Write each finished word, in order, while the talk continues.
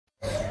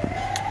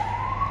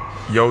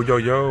Yo, yo,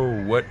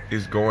 yo, what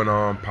is going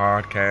on,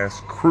 podcast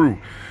crew?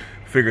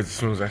 Figures as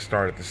soon as I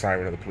started, the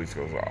siren of the police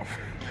goes off.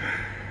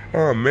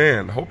 Oh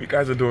man, hope you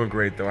guys are doing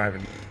great though. I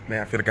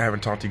feel like I haven't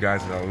talked to you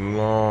guys in a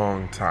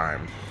long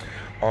time.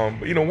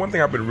 But one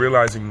thing I've been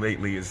realizing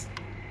lately is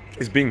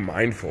being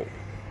mindful.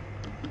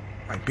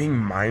 Like being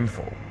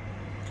mindful,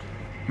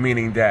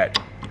 meaning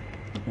that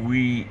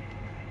we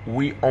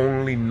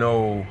only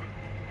know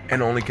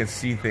and only can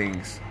see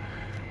things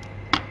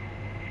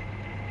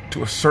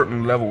to a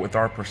certain level with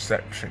our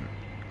perception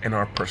and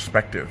our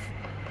perspective.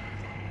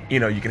 You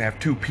can have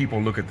two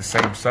people look at the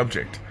same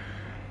subject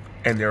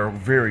and they're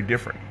very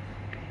different.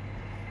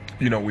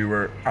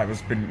 I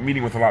was been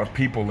meeting with a lot of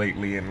people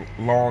lately and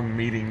long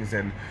meetings,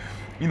 and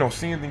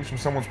seeing things from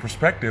someone's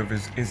perspective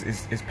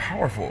is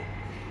powerful.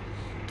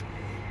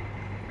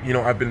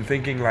 I've been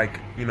thinking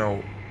like,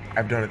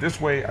 I've done it this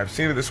way, I've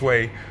seen it this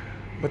way,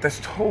 but that's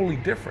totally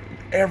different.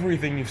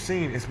 Everything you've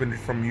seen has been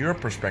from your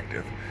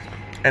perspective.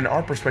 And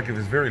our perspective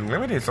is very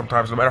limited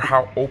sometimes, no matter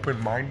how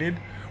open-minded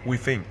we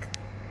think.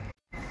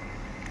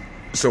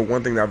 So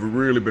one thing that I've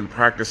really been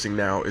practicing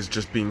now is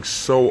just being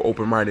so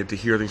open-minded to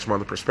hear things from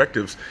other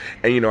perspectives.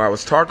 And, I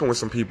was talking with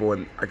some people,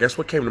 and I guess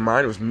what came to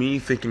mind was me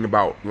thinking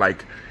about,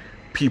 like,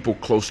 people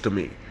close to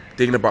me.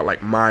 Thinking about,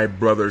 like, my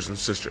brothers and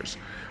sisters.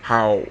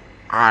 How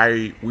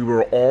we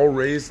were all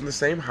raised in the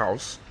same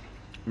house.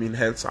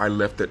 Hence, I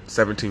left at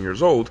 17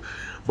 years old.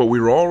 But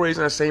we were all raised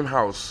in the same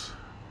house.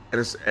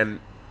 And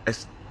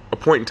it's a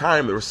point in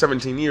time, there were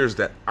 17 years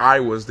that I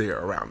was there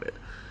around it.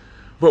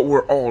 But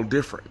we're all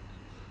different.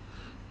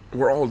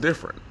 We're all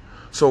different.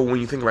 So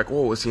when you think like,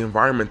 oh, it's the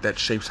environment that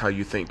shapes how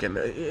you think. And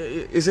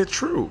is it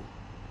true?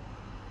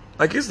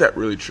 Like, is that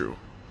really true?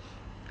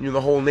 The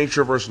whole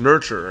nature versus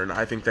nurture. And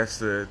I think that's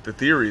the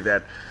theory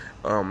that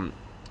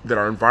that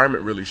our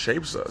environment really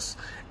shapes us.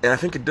 And I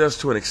think it does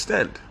to an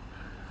extent.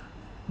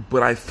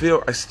 But I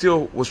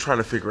still was trying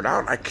to figure it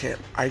out.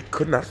 I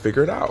could not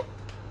figure it out.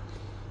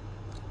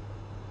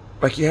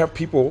 Like, you have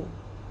people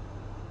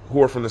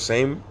who are from the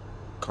same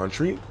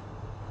country,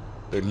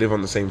 they live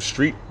on the same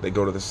street, they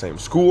go to the same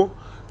school,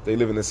 they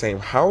live in the same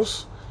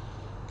house,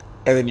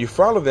 and then you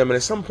follow them, and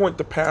at some point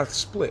the paths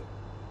split.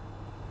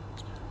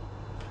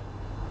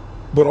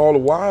 But all the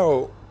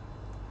while,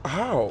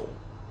 how?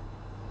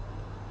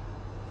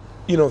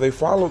 They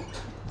follow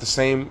the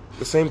same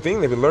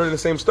thing, they've been learning the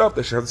same stuff,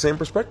 they should have the same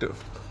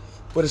perspective.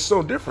 But it's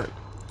so different.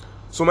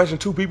 So imagine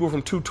two people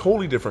from two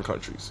totally different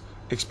countries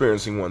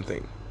experiencing one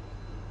thing.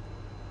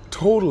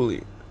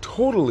 Totally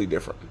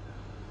different.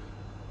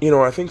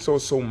 I think so.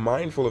 It's so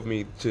mindful of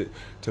me to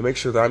make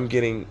sure that I'm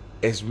getting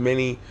as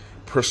many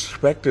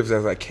perspectives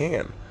as I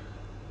can,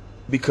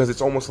 because it's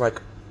almost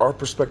like our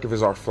perspective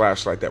is our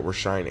flashlight that we're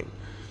shining,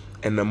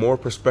 and the more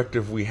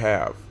perspective we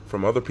have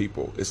from other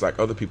people, it's like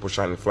other people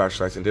shining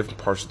flashlights in different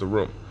parts of the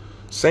room,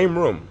 same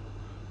room,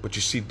 but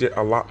you see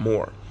a lot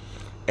more.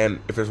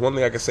 And if there's one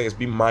thing I can say, is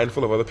be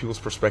mindful of other people's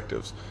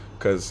perspectives,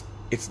 because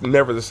it's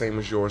never the same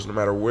as yours, no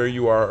matter where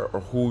you are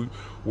or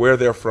where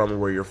they're from or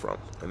where you're from.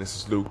 And this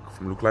is Luke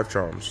from Luke Life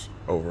Charms,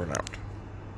 over and out.